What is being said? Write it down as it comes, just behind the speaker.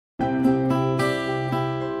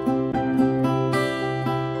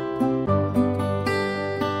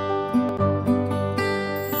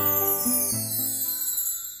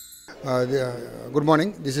Good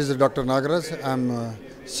morning. This is Dr. Nagaraju. I am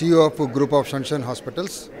CEO of a group of Sunshine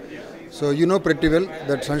Hospitals. So you know pretty well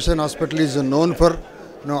that Sunshine Hospital is known for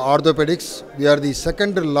orthopedics. We are the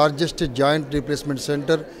second largest joint replacement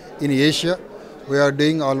center in Asia. We are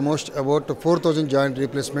doing almost about 4,000 joint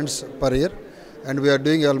replacements per year, and we are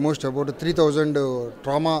doing almost about 3,000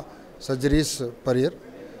 trauma surgeries per year.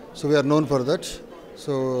 So we are known for that.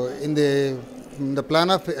 So in the plan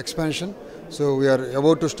of expansion, so we are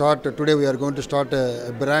about to start, today we are going to start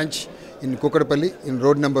a branch in Kukatpally in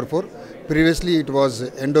road number 4. Previously it was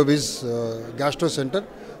Endoviz Gastro Center.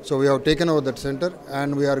 So we have taken over that center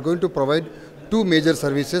and we are going to provide two major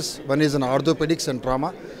services. One is an orthopedics and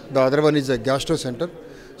trauma. The other one is a gastro center.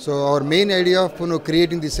 So our main idea of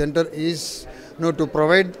creating the center is to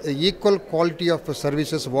provide equal quality of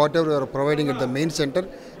services whatever we are providing at the main center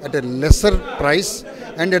at a lesser price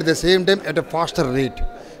and at the same time at a faster rate.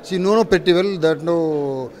 So you know pretty well that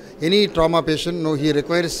any trauma patient, he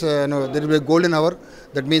requires, there will be a golden hour.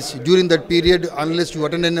 That means during that period, unless you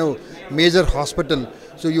attend a major hospital,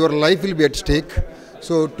 so your life will be at stake.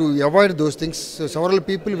 So to avoid those things, several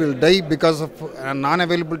people will die because of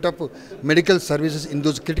non-availability of medical services in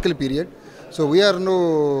those critical period. So we are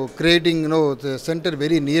creating the center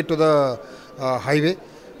very near to the highway.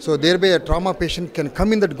 So thereby a trauma patient can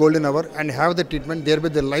come in that golden hour and have the treatment, thereby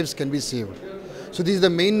their lives can be saved. So this is the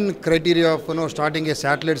main criteria of starting a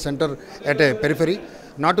satellite center at a periphery.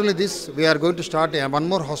 Not only this, we are going to start one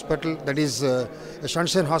more hospital, that is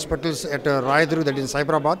Sunshine Hospitals at Nagaraju, that is in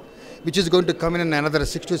Hyderabad, which is going to come in another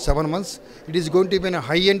 6 to 7 months. It is going to be a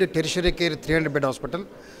high-end tertiary care 300-bed hospital.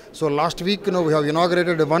 So last week, we have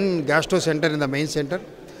inaugurated one gastro center in the main center.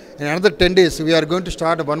 In another 10 days, we are going to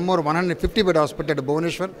start one more 150-bed hospital at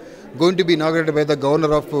Bhubaneswar, going to be inaugurated by the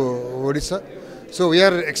governor of Odisha. So we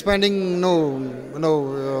are expanding,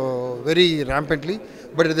 very rampantly,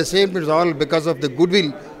 but at the same time, it's all because of the goodwill,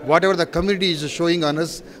 whatever the community is showing on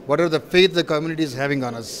us, whatever the faith the community is having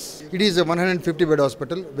on us. It is a 150-bed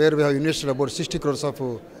hospital where we have invested about 60 crores of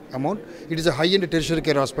amount. It is a high-end tertiary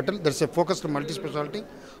care hospital. There's a focused multi-specialty,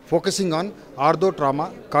 focusing on ortho,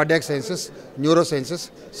 trauma, cardiac sciences, neurosciences,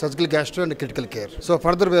 surgical gastro and critical care. So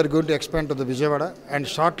further we are going to expand to the Vijayawada, and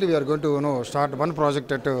shortly we are going to start one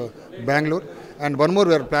project at Bangalore, and one more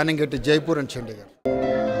we are planning at Jaipur and Chandigarh.